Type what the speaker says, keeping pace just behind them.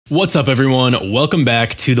What's up, everyone? Welcome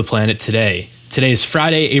back to The Planet Today. Today is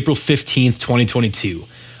Friday, April 15th, 2022.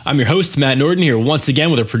 I'm your host, Matt Norton, here once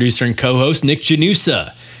again with our producer and co-host, Nick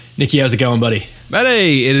Janusa. Nicky, how's it going, buddy?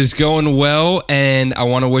 Hey, it is going well, and I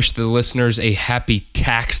want to wish the listeners a happy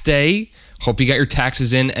tax day. Hope you got your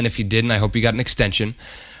taxes in, and if you didn't, I hope you got an extension.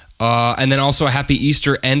 And then also a happy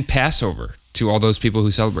Easter and Passover to all those people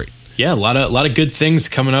who celebrate. Yeah, a lot of good things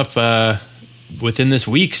coming up within this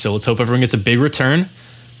week, so let's hope everyone gets a big return.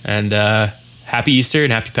 And happy Easter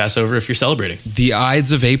and happy Passover if you're celebrating. The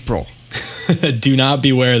Ides of April. Do not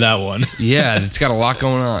beware that one. Yeah, it's got a lot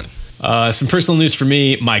going on. Some personal news for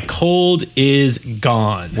me. My cold is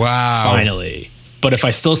gone. Wow. Finally. But if I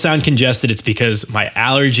still sound congested, it's because my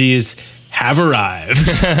allergies have arrived.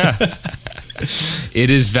 It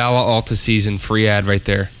is Vala Alta season. Free ad right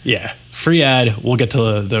there. Yeah. Free ad. We'll get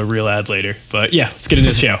to the real ad later. But yeah, let's get into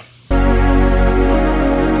the show.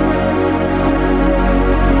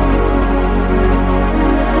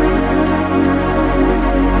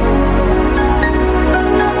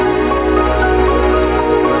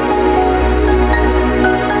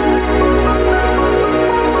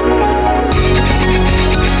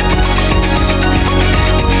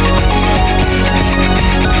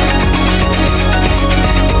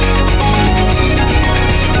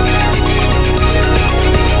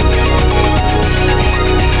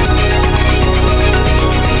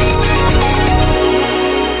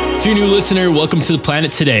 If you're a new listener, welcome to The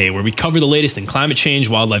Planet Today, where we cover the latest in climate change,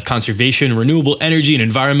 wildlife conservation, renewable energy, and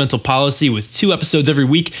environmental policy with 2 episodes every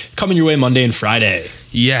week coming your way Monday and Friday.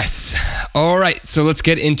 Yes. All right, so let's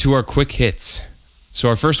get into our quick hits. So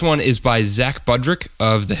our first one is by Zach Budrick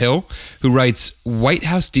of The Hill, who writes, White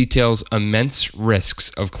House details immense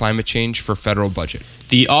risks of climate change for federal budget.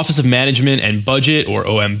 The Office of Management and Budget, or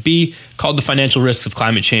OMB, called the financial risks of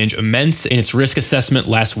climate change immense in its risk assessment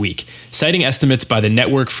last week, citing estimates by the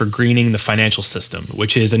Network for Greening the Financial System,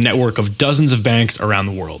 which is a network of dozens of banks around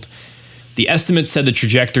the world. The estimates said the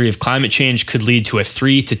trajectory of climate change could lead to a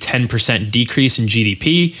 3 to 10% decrease in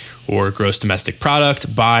GDP, or gross domestic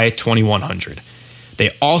product, by 2100. They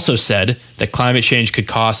also said that climate change could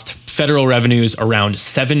cost federal revenues around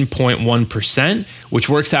 7.1%, which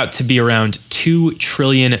works out to be around $2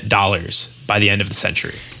 trillion by the end of the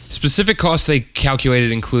century. Specific costs they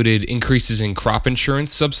calculated included increases in crop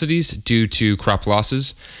insurance subsidies due to crop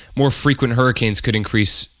losses. More frequent hurricanes could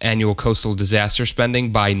increase annual coastal disaster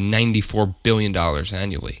spending by $94 billion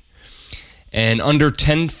annually. And under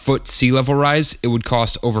 10-foot sea level rise, it would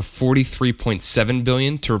cost over $43.7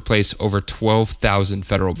 billion to replace over 12,000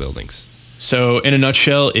 federal buildings. So in a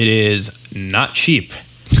nutshell, it is not cheap.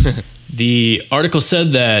 The article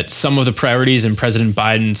said that some of the priorities in President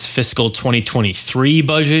Biden's fiscal 2023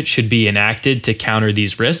 budget should be enacted to counter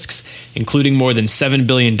these risks, including more than $7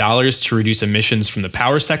 billion to reduce emissions from the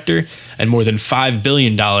power sector and more than $5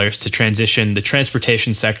 billion to transition the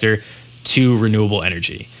transportation sector to renewable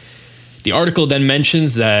energy. The article then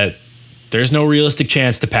mentions that there's no realistic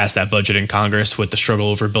chance to pass that budget in Congress with the struggle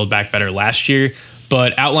over Build Back Better last year,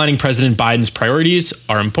 but outlining President Biden's priorities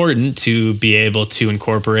are important to be able to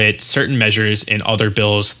incorporate certain measures in other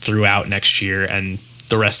bills throughout next year and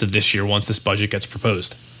the rest of this year once this budget gets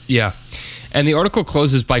proposed. Yeah. And the article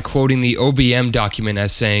closes by quoting the OBM document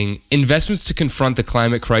as saying, investments to confront the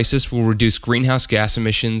climate crisis will reduce greenhouse gas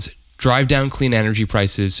emissions, drive down clean energy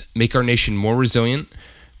prices, make our nation more resilient,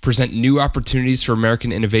 present new opportunities for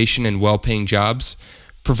American innovation and well-paying jobs,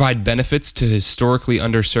 provide benefits to historically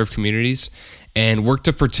underserved communities, and work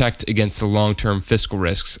to protect against the long-term fiscal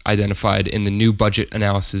risks identified in the new budget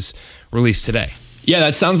analysis released today. Yeah,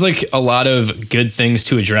 that sounds like a lot of good things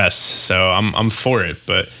to address, so I'm for it.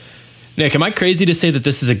 But Nick, am I crazy to say that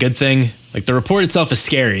this is a good thing? Like, the report itself is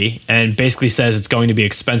scary and basically says it's going to be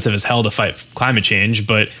expensive as hell to fight climate change,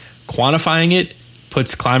 but quantifying it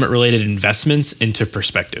puts climate-related investments into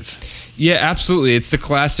perspective. Yeah, absolutely. It's the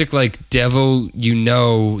classic, like, the devil you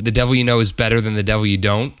know is better than the devil you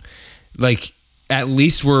don't. Like, at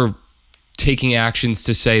least we're taking actions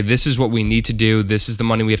to say, this is what we need to do, this is the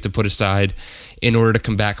money we have to put aside in order to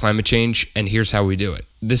combat climate change, and here's how we do it.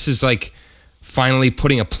 This is like finally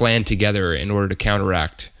putting a plan together in order to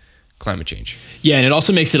counteract climate change. Yeah, and it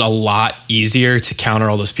also makes it a lot easier to counter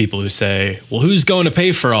all those people who say, well, who's going to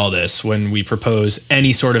pay for all this when we propose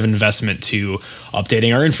any sort of investment to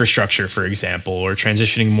updating our infrastructure, for example, or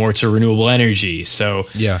transitioning more to renewable energy. So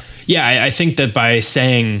I think that by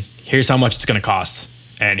saying, here's how much it's going to cost,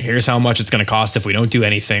 and here's how much it's going to cost if we don't do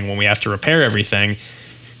anything when we have to repair everything,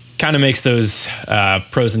 kind of makes those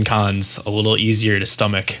pros and cons a little easier to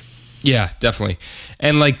stomach. Yeah, definitely.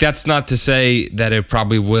 And like, that's not to say that it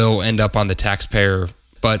probably will end up on the taxpayer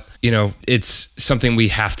but it's something we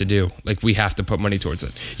have to do. Like, we have to put money towards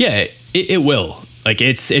it. Yeah, it will. Like,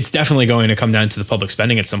 it's definitely going to come down to the public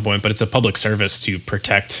spending at some point, but it's a public service to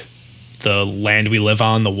protect the land we live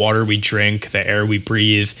on, the water we drink, the air we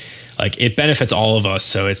breathe. Like, it benefits all of us.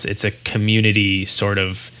 So it's a community sort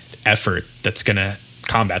of effort that's going to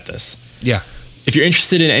combat this. Yeah. If you're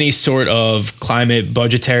interested in any sort of climate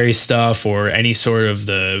budgetary stuff or any sort of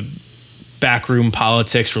the backroom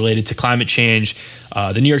politics related to climate change,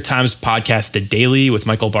 the New York Times podcast, The Daily with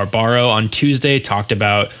Michael Barbaro on Tuesday talked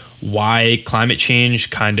about why climate change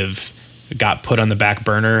kind of got put on the back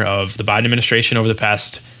burner of the Biden administration over the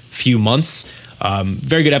past few months.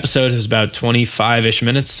 Very good episode. It was about 25-ish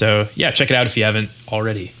minutes. So yeah, check it out if you haven't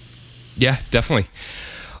already. Yeah, definitely.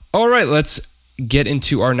 All right, let's get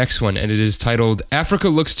into our next one, and it is titled Africa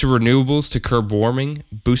Looks to Renewables to Curb Warming,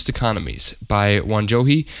 Boost Economies by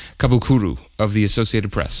Wanjohi Kabukuru of the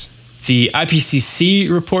Associated Press. The IPCC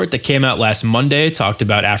report that came out last Monday talked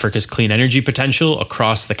about Africa's clean energy potential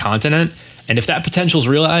across the continent, and if that potential is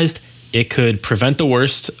realized, it could prevent the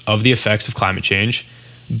worst of the effects of climate change,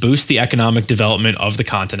 boost the economic development of the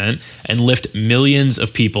continent, and lift millions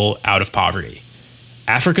of people out of poverty.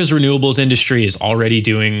 Africa's renewables industry is already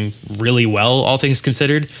doing really well, all things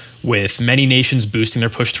considered, with many nations boosting their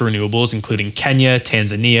push to renewables, including Kenya,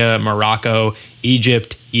 Tanzania, Morocco,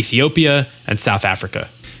 Egypt, Ethiopia, and South Africa.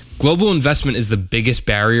 Global investment is the biggest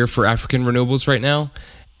barrier for African renewables right now,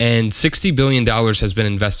 and $60 billion has been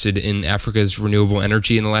invested in Africa's renewable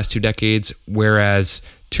energy in the last 2 decades, whereas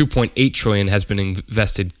 $2.8 trillion has been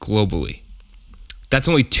invested globally. That's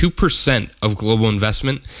only 2% of global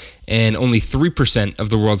investment, and only 3% of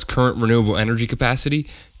the world's current renewable energy capacity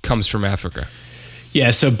comes from Africa.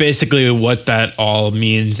 Yeah, so basically what that all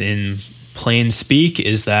means in plain speak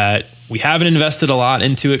is that we haven't invested a lot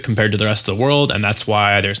into it compared to the rest of the world, and that's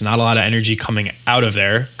why there's not a lot of energy coming out of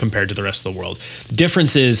there compared to the rest of the world. The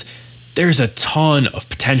difference is there's a ton of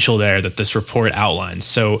potential there that this report outlines.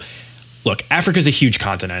 So look, Africa's a huge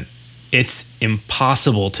continent. It's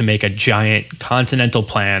impossible to make a giant continental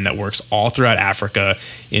plan that works all throughout Africa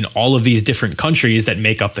in all of these different countries that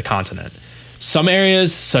make up the continent. Some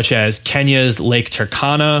areas, such as Kenya's Lake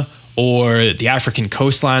Turkana or the African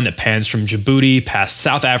coastline that pans from Djibouti past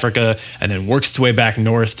South Africa and then works its way back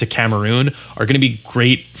north to Cameroon, are going to be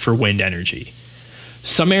great for wind energy.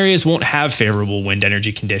 Some areas won't have favorable wind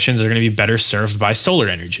energy conditions. They're going to be better served by solar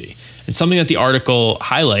energy. And something that the article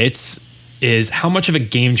highlights is how much of a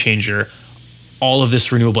game changer all of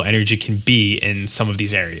this renewable energy can be in some of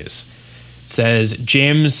these areas. It says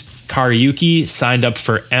James Kariuki signed up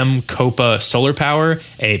for M-Copa Solar Power,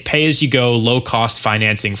 a pay-as-you-go, low-cost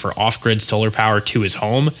financing for off-grid solar power to his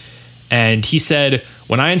home. And he said,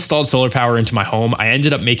 when I installed solar power into my home, I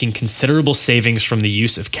ended up making considerable savings from the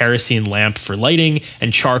use of kerosene lamp for lighting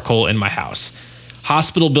and charcoal in my house.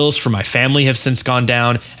 Hospital bills for my family have since gone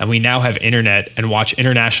down, and we now have internet and watch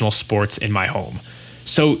international sports in my home.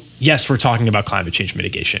 So yes, we're talking about climate change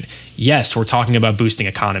mitigation. Yes, we're talking about boosting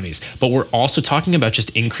economies, but we're also talking about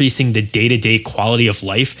just increasing the day-to-day quality of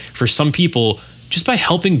life for some people just by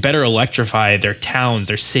helping better electrify their towns,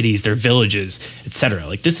 their cities, their villages, etc.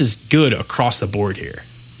 Like, this is good across the board here.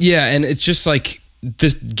 Yeah, and it's just like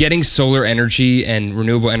this, getting solar energy and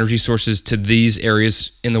renewable energy sources to these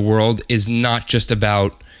areas in the world is not just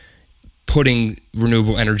about putting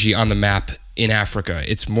renewable energy on the map in Africa.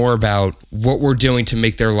 It's more about what we're doing to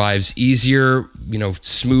make their lives easier,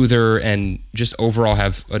 smoother, and just overall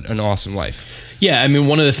have an awesome life. Yeah, I mean,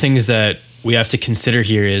 one of the things that we have to consider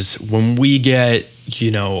here is when we get,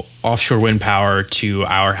 offshore wind power to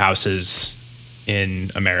our houses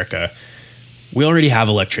in America, we already have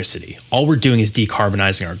electricity. All we're doing is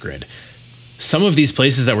decarbonizing our grid. Some of these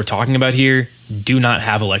places that we're talking about here do not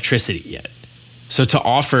have electricity yet. So to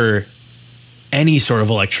offer any sort of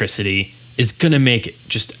electricity is going to make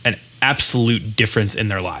just an absolute difference in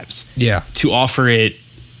their lives. Yeah. To offer it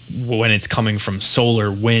when it's coming from solar,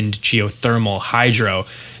 wind, geothermal, hydro,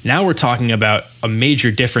 now we're talking about a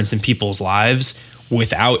major difference in people's lives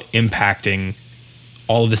without impacting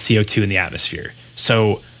all of the CO2 in the atmosphere.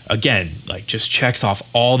 So again, just checks off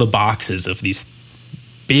all the boxes of these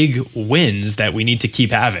big wins that we need to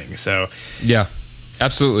keep having. So yeah,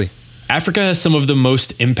 absolutely. Africa has some of the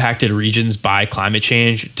most impacted regions by climate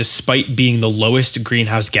change, despite being the lowest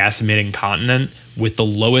greenhouse gas emitting continent with the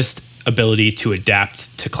lowest ability to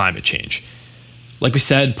adapt to climate change. Like we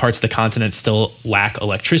said, parts of the continent still lack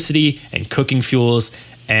electricity and cooking fuels,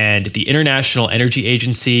 and the International Energy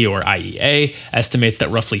Agency, or IEA, estimates that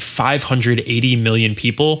roughly 580 million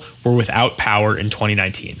people were without power in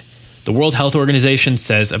 2019. The World Health Organization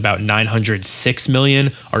says about 906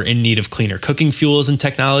 million are in need of cleaner cooking fuels and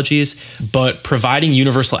technologies, but providing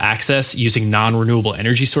universal access using non-renewable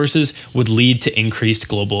energy sources would lead to increased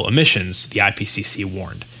global emissions, the IPCC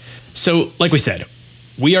warned. So, like we said,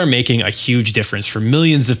 we are making a huge difference for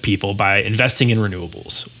millions of people by investing in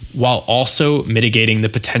renewables, while also mitigating the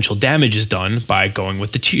potential damages done by going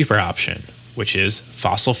with the cheaper option, which is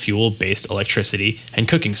fossil fuel-based electricity and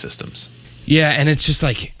cooking systems. Yeah, and it's just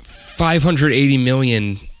like 580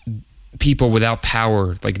 million people without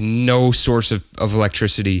power, like no source of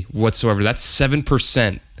electricity whatsoever. That's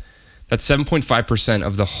 7%. That's 7.5%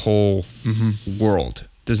 of the whole world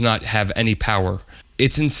does not have any power.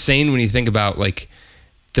 It's insane when you think about like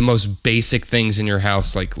the most basic things in your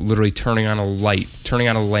house, like literally turning on a light, turning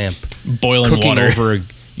on a lamp, boiling water.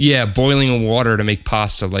 Boiling water to make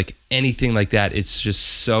pasta, like anything like that. It's just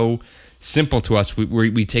so simple to us.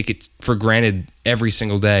 We take it for granted every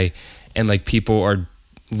single day, and like people are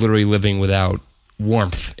literally living without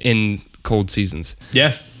warmth in cold seasons.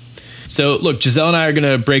 Yeah. So look, Giselle and I are going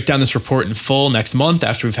to break down this report in full next month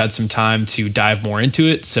after we've had some time to dive more into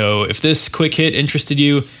it. So if this quick hit interested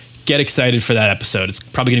you, get excited for that episode. It's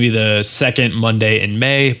probably going to be the second Monday in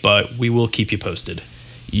May, but we will keep you posted.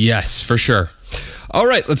 Yes, for sure. All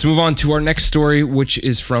right, let's move on to our next story, which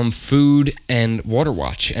is from Food and Water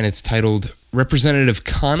Watch, and it's titled Representative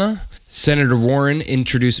Khanna, Senator Warren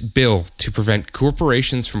introduced bill to prevent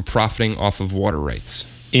corporations from profiting off of water rights.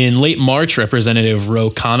 In late March, Representative Ro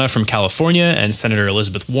Khanna from California and Senator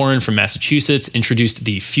Elizabeth Warren from Massachusetts introduced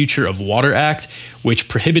the Future of Water Act, which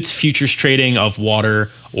prohibits futures trading of water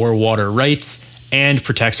or water rights and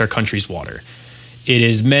protects our country's water. It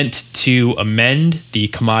is meant to amend the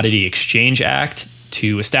Commodity Exchange Act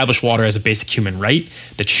to establish water as a basic human right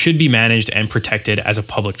that should be managed and protected as a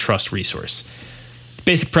public trust resource. The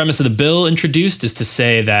basic premise of the bill introduced is to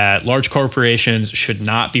say that large corporations should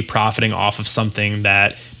not be profiting off of something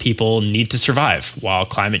that people need to survive, while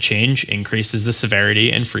climate change increases the severity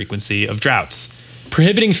and frequency of droughts.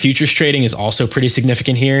 Prohibiting futures trading is also pretty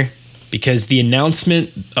significant here, because the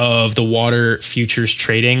announcement of the water futures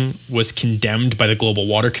trading was condemned by the global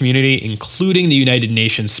water community, including the United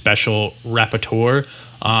Nations Special Rapporteur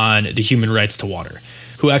on the human rights to water,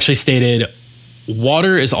 who actually stated,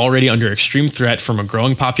 "Water is already under extreme threat from a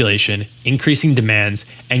growing population, increasing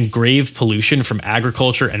demands, and grave pollution from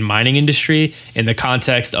agriculture and mining industry in the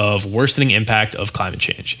context of worsening impact of climate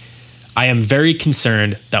change. I am very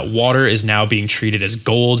concerned that water is now being treated as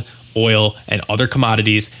gold, oil, and other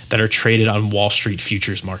commodities that are traded on Wall Street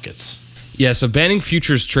futures markets." Yeah, so banning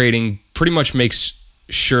futures trading pretty much makes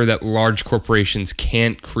sure that large corporations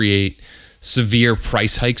can't create severe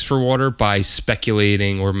price hikes for water by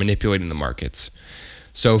speculating or manipulating the markets.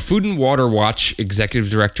 So Food and Water Watch Executive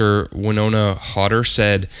Director Winona Hodder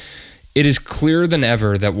said, "It is clearer than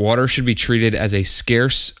ever that water should be treated as a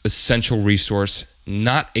scarce, essential resource,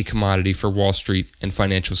 not a commodity for Wall Street and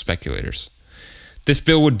financial speculators." This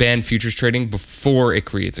bill would ban futures trading before it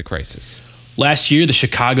creates a crisis. Last year, the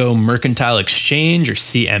Chicago Mercantile Exchange, or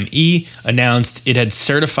CME, announced it had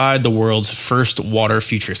certified the world's first water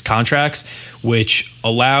futures contracts, which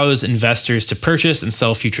allows investors to purchase and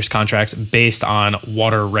sell futures contracts based on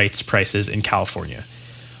water rights prices in California.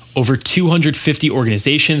 Over 250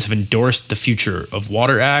 organizations have endorsed the Future of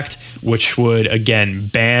Water Act, which would,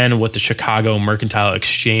 again, ban what the Chicago Mercantile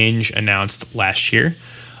Exchange announced last year.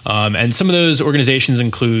 And some of those organizations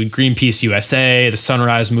include Greenpeace USA, the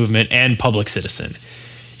Sunrise Movement, and Public Citizen.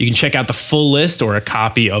 You can check out the full list or a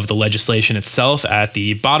copy of the legislation itself at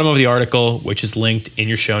the bottom of the article, which is linked in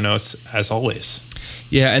your show notes, as always.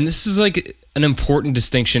 Yeah, and this is like an important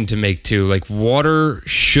distinction to make too. Like, water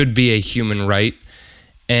should be a human right.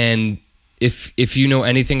 And if you know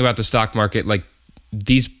anything about the stock market, like,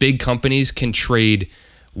 these big companies can trade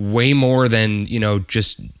way more than,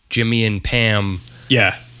 just Jimmy and Pam.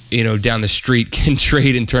 Yeah. Down the street can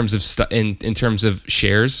trade in terms of in terms of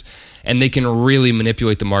shares, and they can really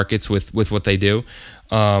manipulate the markets with what they do.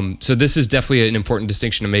 So this is definitely an important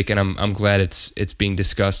distinction to make, and I'm glad it's being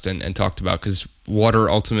discussed and talked about, because water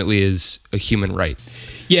ultimately is a human right.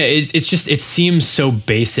 Yeah, it's just, it seems so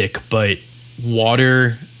basic, but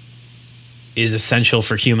water is essential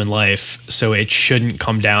for human life, so it shouldn't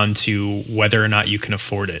come down to whether or not you can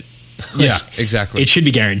afford it. Yeah, exactly. It should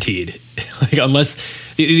be guaranteed. Unless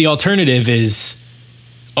the alternative is,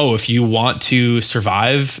 if you want to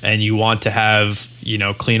survive and you want to have,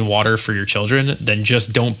 clean water for your children, then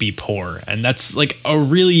just don't be poor. And that's like a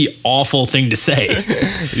really awful thing to say.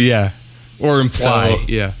 Yeah. Or imply. So,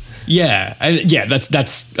 yeah. Yeah.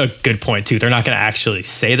 That's a good point too. They're not going to actually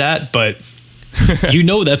say that, but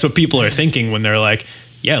that's what people are thinking when they're like,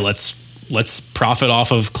 yeah, let's profit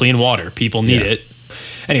off of clean water. People need it.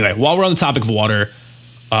 Anyway, while we're on the topic of water,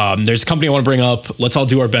 there's a company I want to bring up. Let's all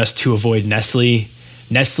do our best to avoid Nestle.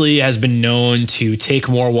 Nestle has been known to take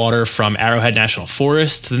more water from Arrowhead National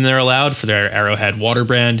Forest than they're allowed for their Arrowhead water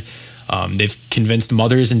brand. They've convinced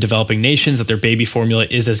mothers in developing nations that their baby formula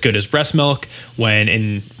is as good as breast milk, when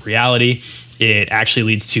in reality, it actually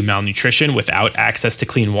leads to malnutrition without access to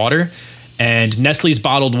clean water. And Nestle's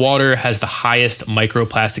bottled water has the highest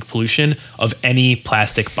microplastic pollution of any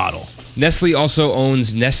plastic bottle. Nestle also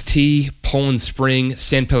owns Nestea, Poland Spring,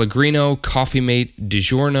 San Pellegrino, Coffee Mate,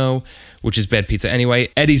 DiGiorno, which is bad pizza anyway,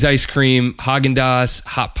 Eddie's Ice Cream, Haagen-Dazs,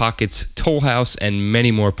 Hot Pockets, Toll House, and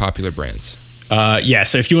many more popular brands.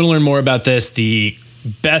 So if you want to learn more about this, the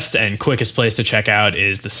best and quickest place to check out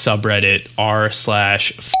is the subreddit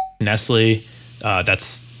r/Nestle.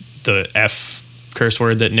 That's the F curse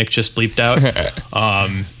word that Nick just bleeped out.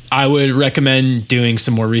 I would recommend doing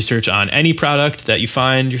some more research on any product that you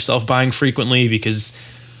find yourself buying frequently, because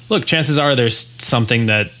look, chances are there's something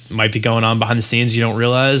that might be going on behind the scenes you don't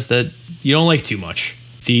realize that you don't like too much.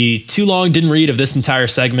 The too long didn't read of this entire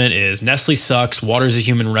segment is Nestle sucks, water's a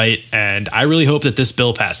human right, and I really hope that this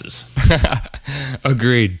bill passes.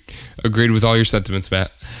 Agreed with all your sentiments,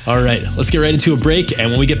 Matt. All right, let's get right into a break,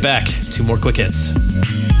 and when we get back, 2 more quick hits.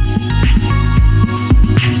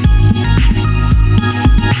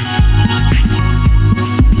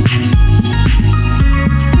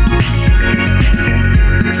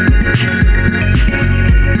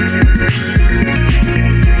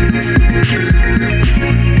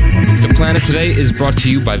 Today is brought to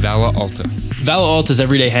you by Vala Alta. Vala Alta's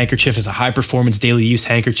Everyday Handkerchief is a high-performance, daily-use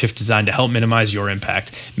handkerchief designed to help minimize your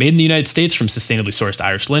impact. Made in the United States from sustainably sourced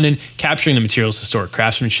Irish linen, capturing the material's historic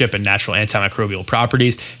craftsmanship and natural antimicrobial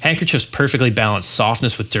properties, handkerchiefs perfectly balance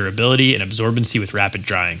softness with durability and absorbency with rapid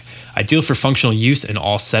drying. Ideal for functional use in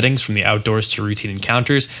all settings, from the outdoors to routine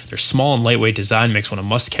encounters, their small and lightweight design makes one a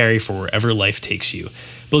must-carry for wherever life takes you.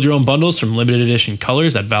 Build your own bundles from limited edition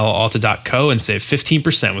colors at valalta.co and save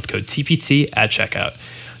 15% with code TPT at checkout.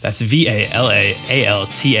 That's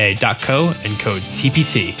VALAALTA.co and code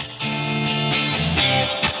TPT.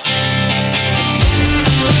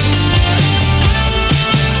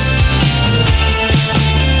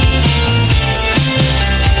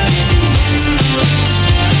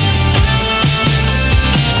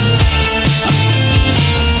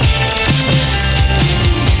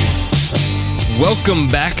 Welcome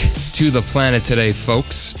back to the planet today,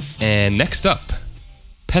 folks. And next up,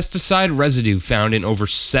 pesticide residue found in over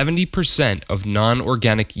 70% of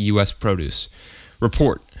non-organic U.S. produce.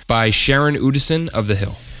 Report by Sharon Udison of The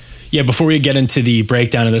Hill. Yeah, before we get into the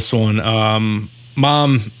breakdown of this one,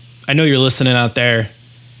 Mom, I know you're listening out there.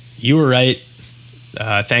 You were right.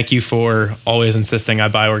 Thank you for always insisting I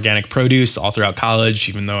buy organic produce all throughout college,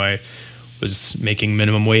 even though I was making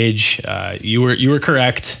minimum wage. You were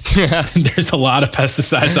correct. There's a lot of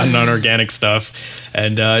pesticides on non-organic stuff,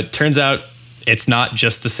 and turns out it's not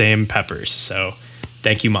just the same peppers. So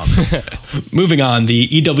thank you, Mom. Moving on, the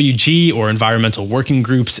EWG, or Environmental Working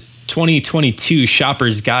Group's 2022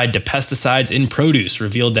 Shopper's Guide to Pesticides in Produce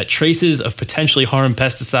revealed that traces of potentially harmful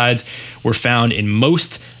pesticides were found in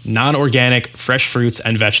most non-organic fresh fruits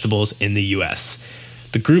and vegetables in the U.S.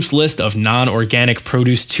 The group's list of non-organic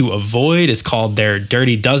produce to avoid is called their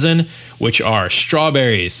Dirty Dozen, which are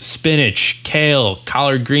strawberries, spinach, kale,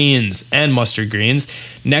 collard greens, and mustard greens,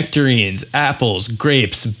 nectarines, apples,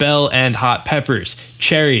 grapes, bell and hot peppers,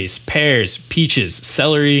 cherries, pears, peaches,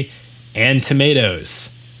 celery, and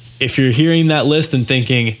tomatoes. If you're hearing that list and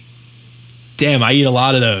thinking, damn, I eat a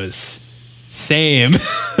lot of those. Same.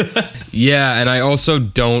 Yeah, and I also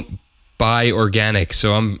don't buy organic,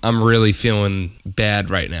 so I'm really feeling bad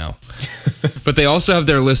right now. But they also have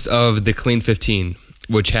their list of the Clean 15,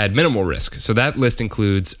 which had minimal risk. So that list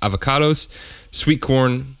includes avocados, sweet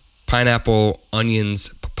corn, pineapple, onions,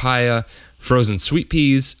 papaya, frozen sweet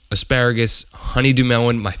peas, asparagus, honeydew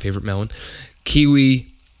melon, my favorite melon,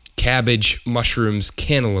 kiwi, cabbage, mushrooms,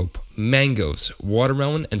 cantaloupe, mangoes,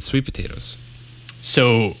 watermelon, and sweet potatoes.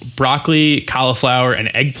 So broccoli, cauliflower,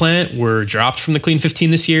 and eggplant were dropped from the Clean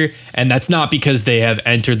 15 this year, and that's not because they have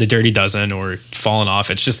entered the Dirty Dozen or fallen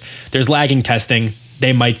off. It's just there's lagging testing.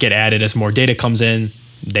 They might get added as more data comes in.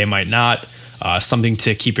 They might not. Something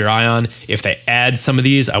to keep your eye on. If they add some of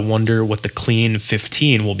these, I wonder what the Clean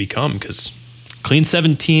 15 will become, because Clean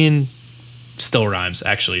 17 still rhymes.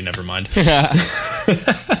 Actually, never mind.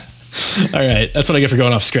 All right, that's what I get for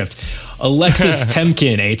going off script. Alexis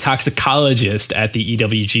Temkin, a toxicologist at the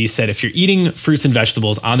EWG, said if you're eating fruits and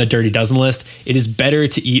vegetables on the Dirty Dozen list, it is better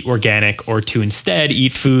to eat organic or to instead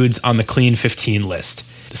eat foods on the Clean 15 list.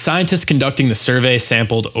 The scientists conducting the survey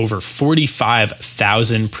sampled over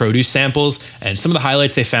 45,000 produce samples, and some of the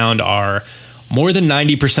highlights they found are more than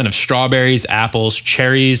 90% of strawberries, apples,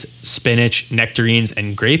 cherries, spinach, nectarines,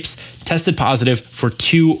 and grapes tested positive for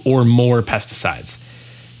 2 or more pesticides.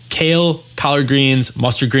 Kale, collard greens,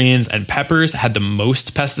 mustard greens, and peppers had the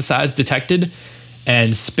most pesticides detected,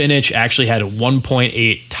 and spinach actually had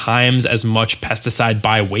 1.8 times as much pesticide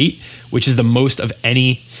by weight, which is the most of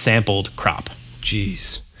any sampled crop.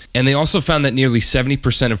 Jeez. And they also found that nearly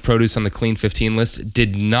 70% of produce on the Clean 15 list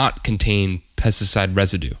did not contain pesticide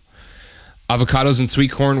residue. Avocados and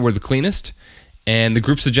sweet corn were the cleanest, and the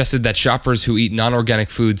group suggested that shoppers who eat non-organic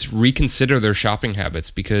foods reconsider their shopping habits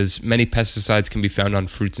because many pesticides can be found on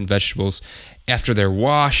fruits and vegetables after they're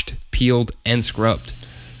washed, peeled, and scrubbed.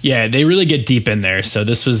 Yeah, they really get deep in there, so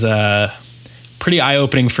this was pretty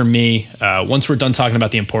eye-opening for me. Once we're done talking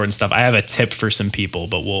about the important stuff, I have a tip for some people,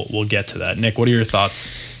 but we'll get to that. Nick, what are your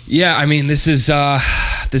thoughts? Yeah, I mean, this is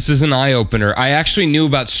an eye-opener. I actually knew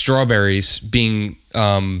about strawberries being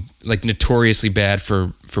notoriously bad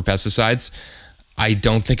for pesticides. I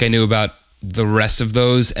don't think I knew about the rest of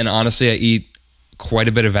those, and honestly, I eat quite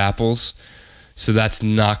a bit of apples, so that's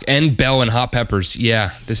not... And bell and hot peppers.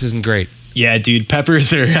 Yeah, this isn't great. Yeah, dude,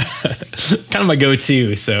 peppers are kind of my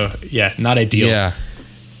go-to, so yeah, not ideal.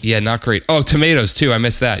 Yeah, not great. Oh, tomatoes too, I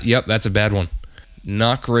missed that. Yep, that's a bad one.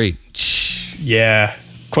 Not great. Yeah,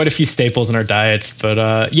 quite a few staples in our diets,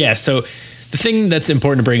 but so the thing that's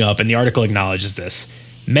important to bring up, and the article acknowledges this,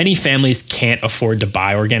 many families can't afford to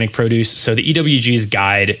buy organic produce, so the EWG's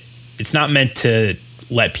guide, it's not meant to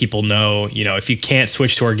let people know, if you can't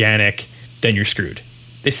switch to organic, then you're screwed.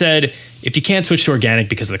 They said, if you can't switch to organic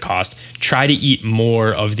because of the cost, try to eat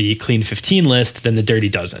more of the Clean 15 list than the Dirty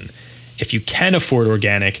Dozen. If you can afford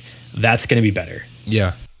organic, that's going to be better.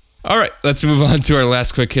 Yeah. All right, let's move on to our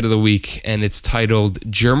last quick hit of the week, and it's titled,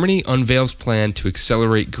 Germany Unveils Plan to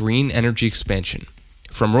Accelerate Green Energy Expansion,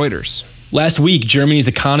 from Reuters. Last week, Germany's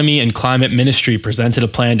Economy and Climate Ministry presented a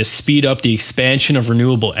plan to speed up the expansion of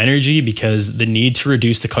renewable energy because the need to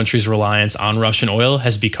reduce the country's reliance on Russian oil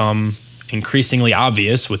has become increasingly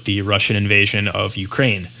obvious with the Russian invasion of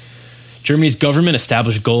Ukraine. Germany's government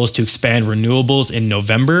established goals to expand renewables in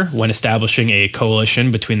November when establishing a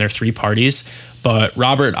coalition between their 3 parties, but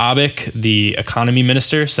Robert Abeck, the economy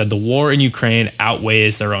minister, said the war in Ukraine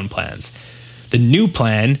outweighs their own plans. The new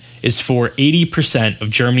plan is for 80% of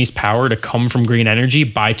Germany's power to come from green energy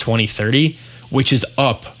by 2030, which is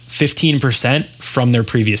up 15% from their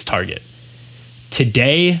previous target.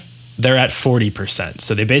 Today, they're at 40%.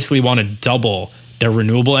 So they basically want to double their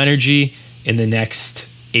renewable energy in the next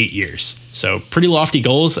 8 years. So pretty lofty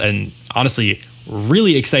goals, and honestly,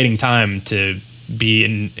 really exciting time to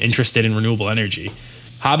be interested in renewable energy.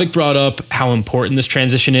 Habeck brought up how important this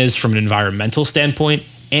transition is from an environmental standpoint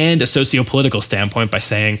and a socio-political standpoint by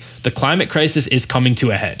saying the climate crisis is coming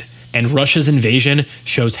to a head, and Russia's invasion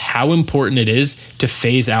shows how important it is to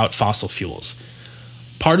phase out fossil fuels.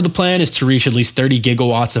 Part of the plan is to reach at least 30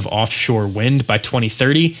 gigawatts of offshore wind by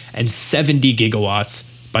 2030 and 70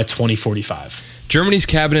 gigawatts by 2045. Germany's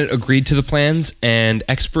cabinet agreed to the plans, and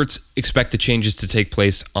experts expect the changes to take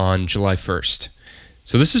place on July 1st.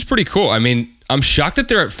 So this is pretty cool. I mean, I'm shocked that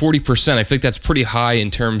they're at 40%. I think that's pretty high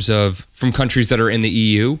in terms of from countries that are in the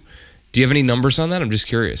EU. Do you have any numbers on that? I'm just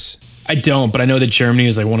curious. I don't, but I know that Germany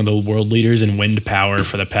is like one of the world leaders in wind power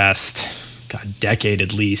for the past decade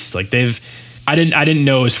at least. Like I didn't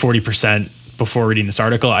know it was 40% before reading this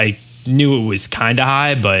article. I knew it was kind of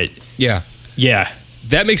high, but yeah.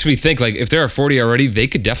 That makes me think, like, if there are 40 already, they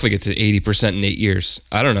could definitely get to 80% in 8 years.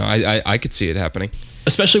 I don't know. I could see it happening.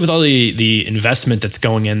 Especially with all the investment that's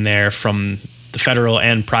going in there from the federal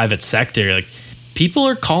and private sector. Like, people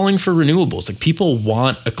are calling for renewables. Like, people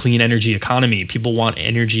want a clean energy economy. People want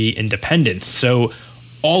energy independence. So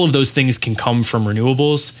all of those things can come from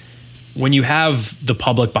renewables. When you have the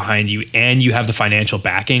public behind you and you have the financial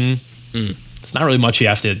backing, it's not really much you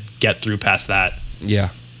have to get through past that. Yeah.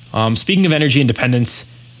 Speaking of energy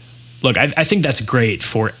independence, look, I think that's great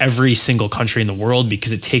for every single country in the world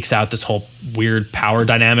because it takes out this whole weird power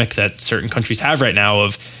dynamic that certain countries have right now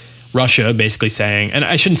of Russia basically saying, and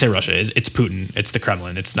I shouldn't say Russia, it's Putin, it's the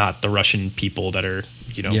Kremlin, it's not the Russian people that are,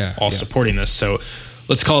 supporting this. So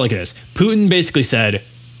let's call it like it is. Putin basically said,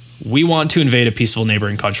 we want to invade a peaceful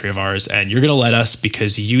neighboring country of ours, and you're going to let us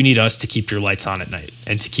because you need us to keep your lights on at night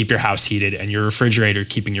and to keep your house heated and your refrigerator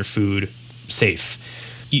keeping your food safe.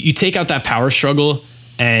 You take out that power struggle,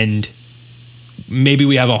 and maybe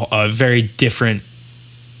we have a very different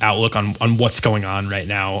outlook on what's going on right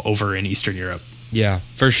now over in Eastern Europe. Yeah,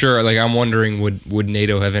 for sure. Like, I'm wondering, would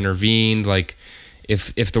NATO have intervened? Like,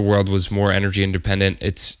 if the world was more energy independent.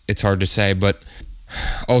 It's hard to say, but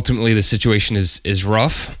ultimately the situation is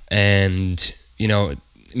rough, and it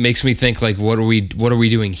makes me think, like, what are we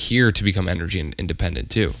doing here to become energy independent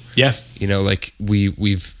too? Yeah. Like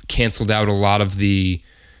we've canceled out a lot of the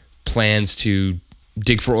plans to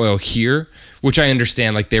dig for oil here, which I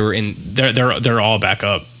understand. Like they were in. They're all back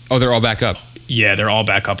up. Oh, they're all back up. Yeah, they're all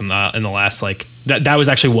back up in the last, like, that was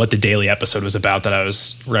actually what the daily episode was about that I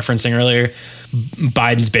was referencing earlier.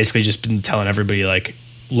 Biden's basically just been telling everybody, like,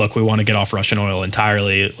 look, we want to get off Russian oil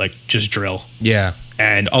entirely, like, just drill. Yeah.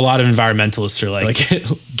 And a lot of environmentalists are like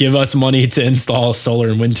give us money to install solar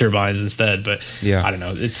and wind turbines instead. But yeah, I don't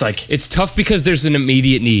know. It's like, it's tough because there's an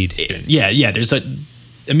immediate need. Yeah. There's a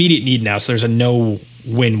immediate need now. So there's a no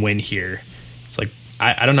win-win here. It's like,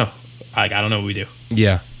 I don't know. I don't know what we do.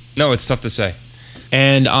 Yeah. No, it's tough to say.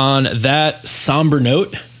 And on that somber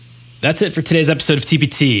note, that's it for today's episode of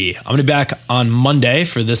TPT. I'm going to be back on Monday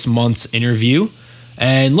for this month's interview.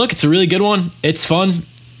 And look, it's a really good one. It's fun.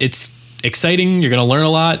 It's exciting. You're going to learn a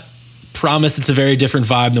lot. Promise it's a very different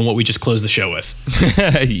vibe than what we just closed the show with.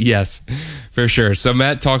 Yes, for sure. So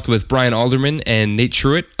Matt talked with Brian Alderman and Nate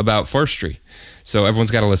Truitt about forestry. So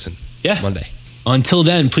everyone's got to listen. Yeah. Monday. Until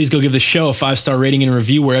then, please go give the show a 5-star rating and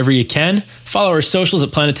review wherever you can. Follow our socials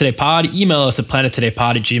at Planet Today Pod. Email us at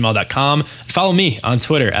planettodaypod@gmail.com. And follow me on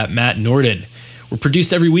Twitter at Matt Norden. We're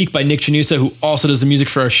produced every week by Nick Janusa, who also does the music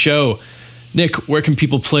for our show. Nick, where can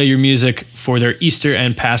people play your music for their Easter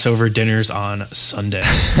and Passover dinners on Sunday?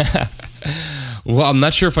 Well, I'm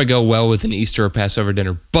not sure if I go well with an Easter or Passover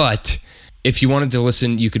dinner, but if you wanted to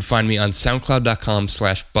listen, you could find me on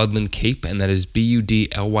soundcloud.com/BudlinCape, and that is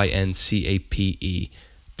BUDLYNCAPE.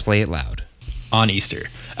 Play it loud. On Easter.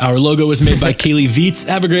 Our logo was made by Kaylee Vietz.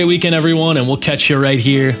 Have a great weekend, everyone, and we'll catch you right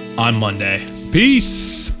here on Monday.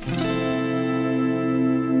 Peace.